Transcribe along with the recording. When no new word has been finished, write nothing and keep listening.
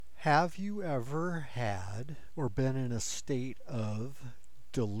Have you ever had or been in a state of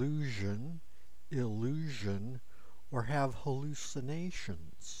delusion, illusion, or have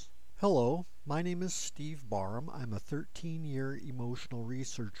hallucinations? Hello, my name is Steve Barham. I'm a 13-year emotional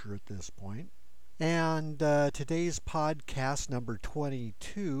researcher at this point. And today's podcast number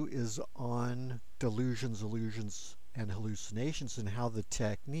 22 is on delusions, illusions, and hallucinations and how the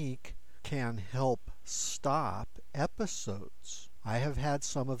technique can help stop episodes. I have had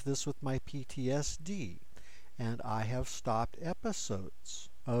some of this with my PTSD, and I have stopped episodes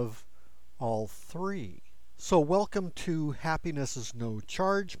of all three. So welcome to Happiness is No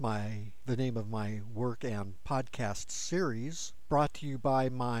Charge, the name of my work and podcast series, brought to you by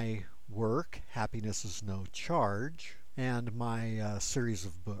my work, Happiness is No Charge, and my series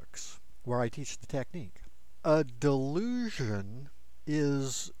of books, where I teach the technique. A delusion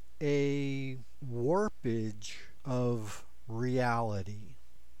is a warpage of reality.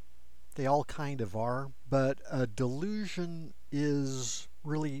 They all kind of are, but a delusion is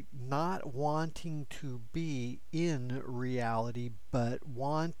really not wanting to be in reality, but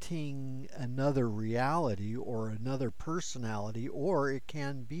wanting another reality or another personality, or it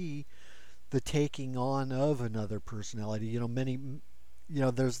can be the taking on of another personality.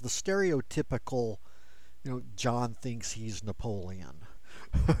 There's the stereotypical, John thinks he's Napoleon.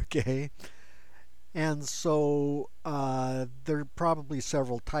 Okay? And so there are probably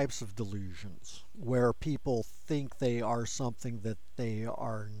several types of delusions where people think they are something that they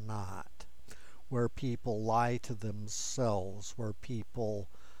are not, where people lie to themselves, where people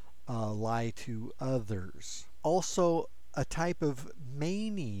lie to others. Also, a type of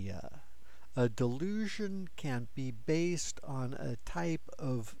mania. A delusion can be based on a type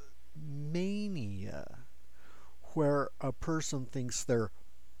of mania where a person thinks they're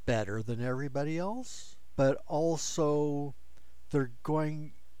better than everybody else, but also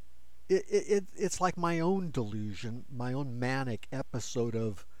it's like my own delusion, my own manic episode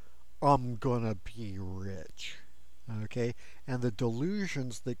of I'm gonna be rich. Okay? And the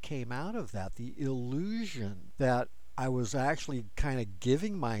delusions that came out of that, the illusion that I was actually kind of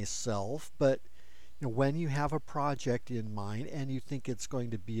giving myself, but when you have a project in mind and you think it's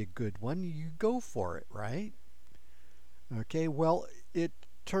going to be a good one, you go for it, right? Okay, well, it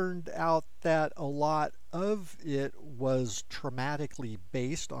turned out that a lot of it was traumatically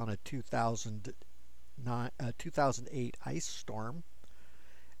based on a 2008 ice storm.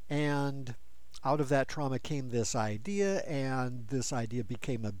 And out of that trauma came this idea, and this idea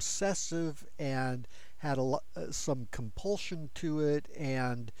became obsessive and had some compulsion to it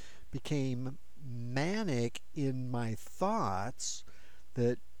and became manic in my thoughts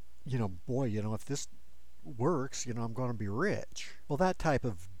that, if this works, I'm going to be rich. Well, that type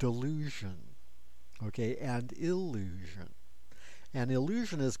of delusion, okay, and illusion. And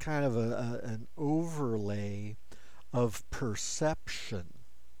illusion is kind of an overlay of perception.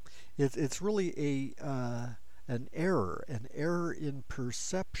 It's really an error in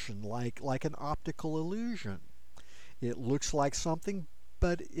perception, like an optical illusion. It looks like something,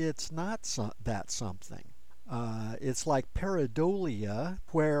 but it's not that something. It's like pareidolia,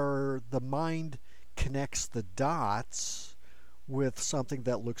 where the mind connects the dots with something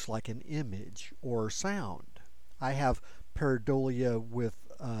that looks like an image or sound. I have pareidolia with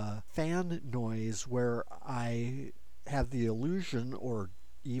fan noise, where I have the illusion or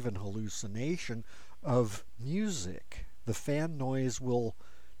even hallucination of music. The fan noise will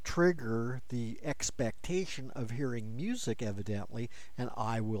trigger the expectation of hearing music, evidently, and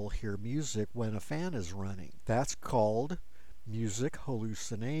I will hear music when a fan is running. That's called music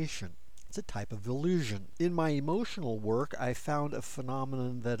hallucination. It's a type of illusion. In my emotional work, I found a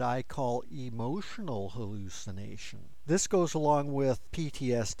phenomenon that I call emotional hallucination. This goes along with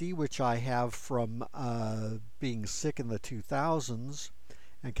PTSD, which I have from being sick in the 2000s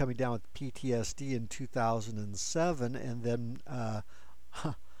and coming down with PTSD in 2007, and then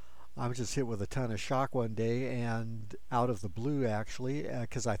I was just hit with a ton of shock one day, and out of the blue, actually,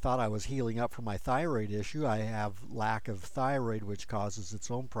 because I thought I was healing up from my thyroid issue. I have lack of thyroid, which causes its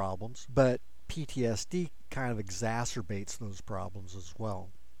own problems, but PTSD kind of exacerbates those problems as well.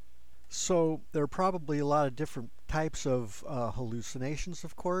 So there are probably a lot of different types of hallucinations,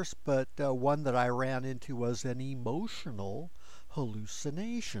 of course, but one that I ran into was an emotional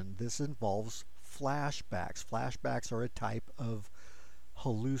hallucination. This involves flashbacks. Flashbacks are a type of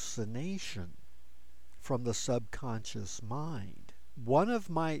hallucination from the subconscious mind. One of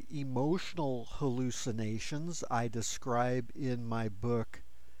my emotional hallucinations I describe in my book,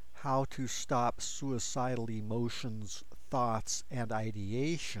 How to Stop Suicidal Emotions thoughts and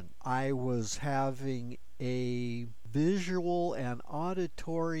ideation. I was having a visual and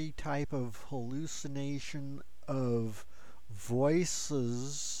auditory type of hallucination of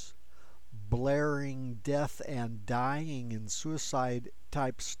voices blaring death and dying and suicide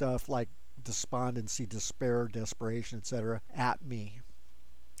type stuff like despondency, despair, desperation, etc. at me.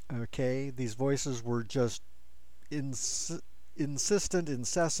 Okay, these voices were just insistent,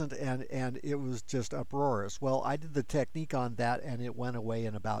 incessant, and it was just uproarious. Well, I did the technique on that and it went away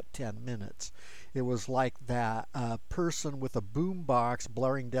in about 10 minutes. It was like that person with a boom box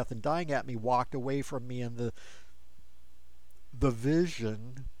blaring death and dying at me walked away from me, and the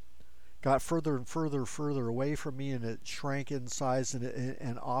vision got further and further away from me, and it shrank in size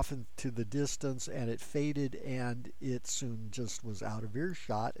and off into the distance, and it faded, and it soon just was out of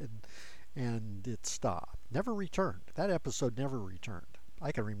earshot, and it stopped. Never returned. That episode never returned.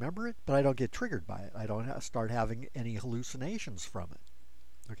 I can remember it, but I don't get triggered by it. I don't start having any hallucinations from it.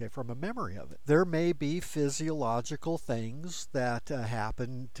 Okay, from a memory of it. There may be physiological things that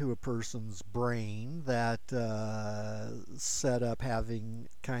happen to a person's brain that set up having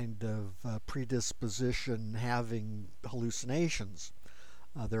kind of predisposition having hallucinations.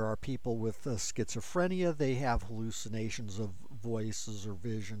 There are people with schizophrenia. They have hallucinations of voices or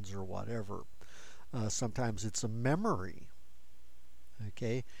visions or whatever. Sometimes it's a memory.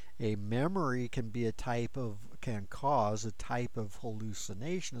 Okay, a memory can cause a type of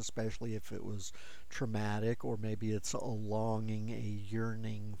hallucination, especially if it was traumatic, or maybe it's a longing, a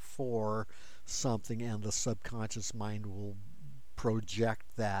yearning for something, and the subconscious mind will project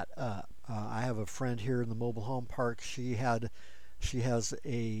that up. I have a friend here in the mobile home park. She has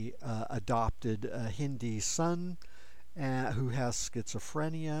a adopted Hindi son who has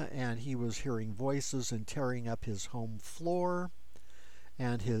schizophrenia, and he was hearing voices and tearing up his home floor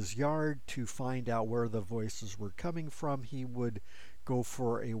and his yard to find out where the voices were coming from. He would go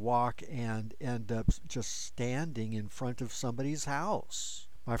for a walk and end up just standing in front of somebody's house.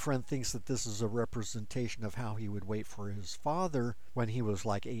 My friend thinks that this is a representation of how he would wait for his father when he was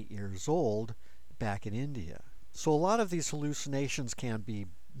like 8 years old back in India. So a lot of these hallucinations can be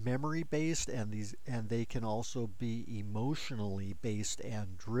memory based, and they can also be emotionally based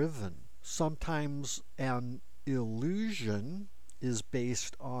and driven. Sometimes an illusion is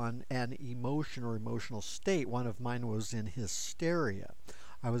based on an emotion or emotional state. One of mine was in hysteria.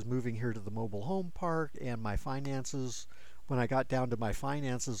 I was moving here to the mobile home park, and my finances, when I got down to my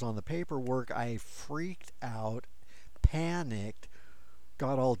finances on the paperwork, I freaked out, panicked,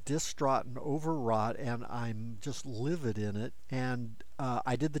 got all distraught and overwrought, and I'm just livid in it. And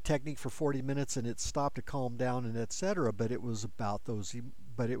I did the technique for 40 minutes, and it stopped to calm down and etc. But it was about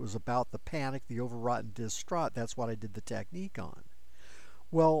the panic, the overwrought and distraught. That's what I did the technique on.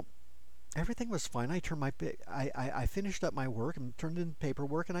 Well, everything was fine. I finished up my work and turned in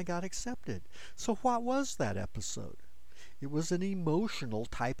paperwork, and I got accepted. So what was that episode? It was an emotional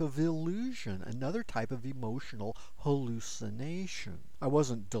type of illusion, another type of emotional hallucination. I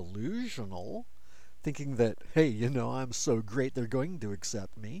wasn't delusional, thinking that, hey, I'm so great they're going to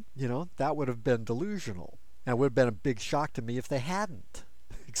accept me. That would have been delusional. And it would have been a big shock to me if they hadn't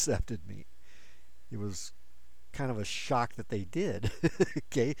accepted me. It was kind of a shock that they did.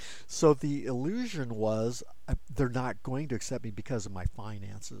 Okay, so the illusion was they're not going to accept me because of my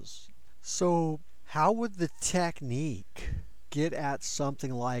finances. So how would the technique get at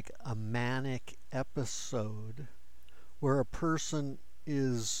something like a manic episode where a person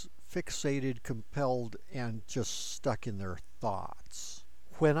is fixated, compelled, and just stuck in their thoughts?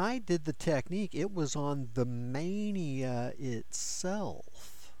 When I did the technique, it was on the mania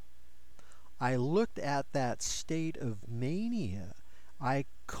itself. I looked at that state of mania. I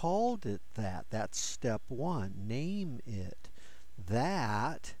called it that. That's step one. Name it.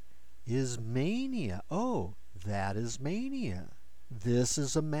 That is mania. Oh, that is mania. This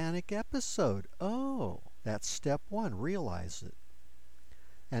is a manic episode. Oh, that's step one. Realize it.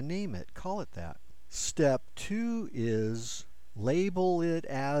 And name it. Call it that. Step two is label it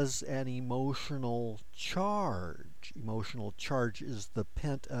as an emotional charge. Emotional charge is the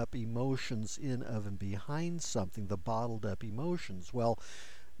pent-up emotions in, of, and behind something, the bottled-up emotions. Well,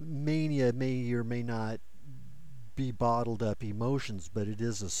 mania may or may not be bottled-up emotions, but it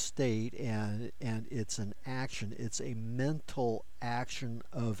is a state, and it's an action. It's a mental action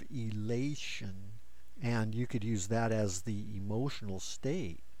of elation, and you could use that as the emotional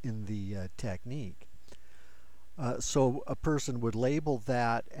state in the technique. So a person would label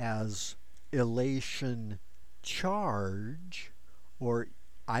that as elation charge, or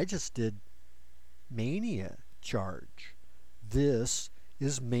I just did mania charge. This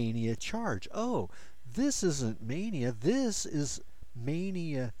is mania charge. Oh, this isn't mania, this is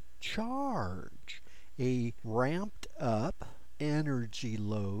mania charge, a ramped up energy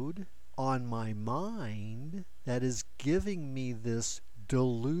load on my mind that is giving me this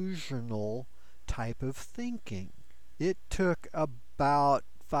delusional type of thinking. It took about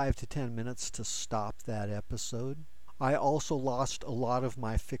 5 to 10 minutes to stop that episode. I also lost a lot of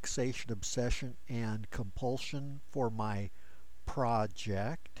my fixation, obsession, and compulsion for my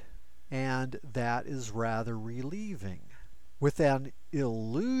project, and that is rather relieving. With an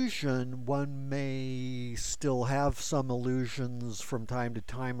illusion, one may still have some illusions from time to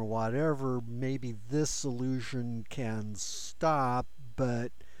time or whatever. Maybe this illusion can stop,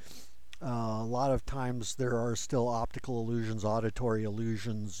 but a lot of times there are still optical illusions, auditory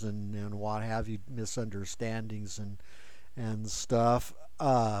illusions, and what have you, misunderstandings and stuff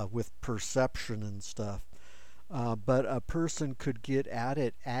with perception and stuff. But a person could get at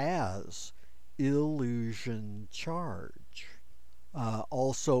it as illusion charge.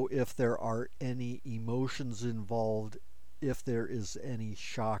 Also, if there are any emotions involved, if there is any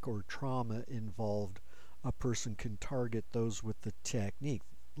shock or trauma involved, a person can target those with the technique.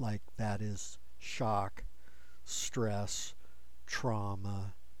 Like that is shock, stress,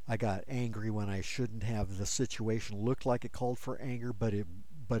 trauma. I got angry when I shouldn't have. The situation looked like it called for anger, but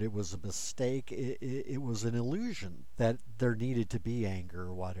it was a mistake. It was an illusion that there needed to be anger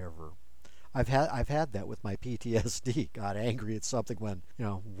or whatever. I've had that with my PTSD. Got angry at something when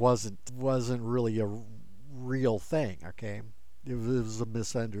wasn't really a real thing. Okay, it was a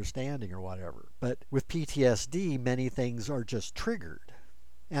misunderstanding or whatever. But with PTSD, many things are just triggered.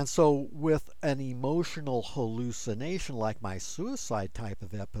 And so with an emotional hallucination like my suicide type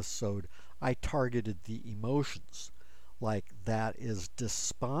of episode, I targeted the emotions. Like that is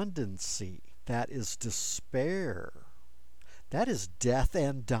despondency, that is despair, that is death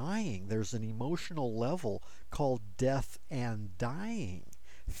and dying. There's an emotional level called death and dying.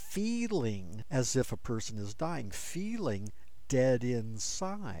 Feeling as if a person is dying, feeling dead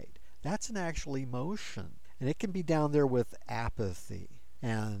inside. That's an actual emotion. And it can be down there with apathy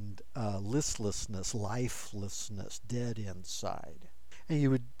and listlessness, lifelessness, dead inside.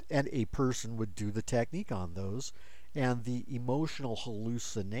 And a person would do the technique on those, and the emotional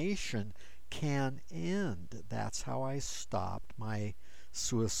hallucination can end. That's how I stopped my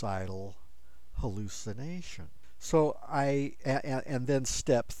suicidal hallucination. So and then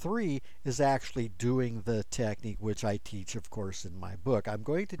step 3 is actually doing the technique, which I teach, of course, in my book. I'm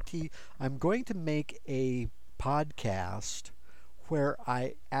going to make a podcast where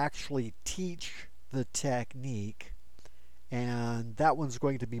I actually teach the technique, and that one's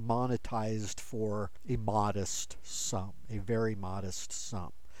going to be monetized for a modest sum, a very modest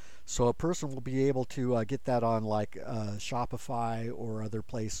sum. So a person will be able to get that on like Shopify or other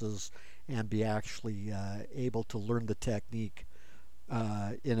places and be actually able to learn the technique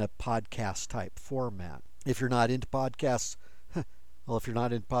in a podcast type format. If you're not into podcasts, well, if you're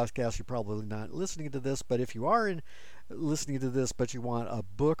not into podcasts, you're probably not listening to this. But if you are listening to this, but you want a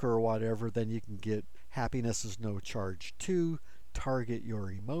book or whatever, then you can get Happiness is No Charge 2, Target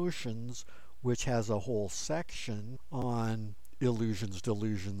Your Emotions, which has a whole section on illusions,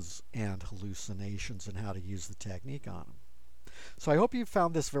 delusions, and hallucinations and how to use the technique on them. So I hope you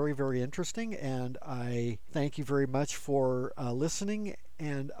found this very, very interesting, and I thank you very much for listening,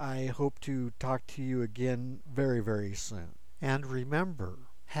 and I hope to talk to you again very, very soon. And remember,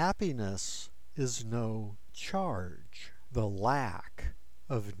 happiness is no charge, the lack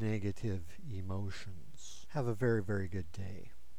of negative emotions. Have a very, very good day.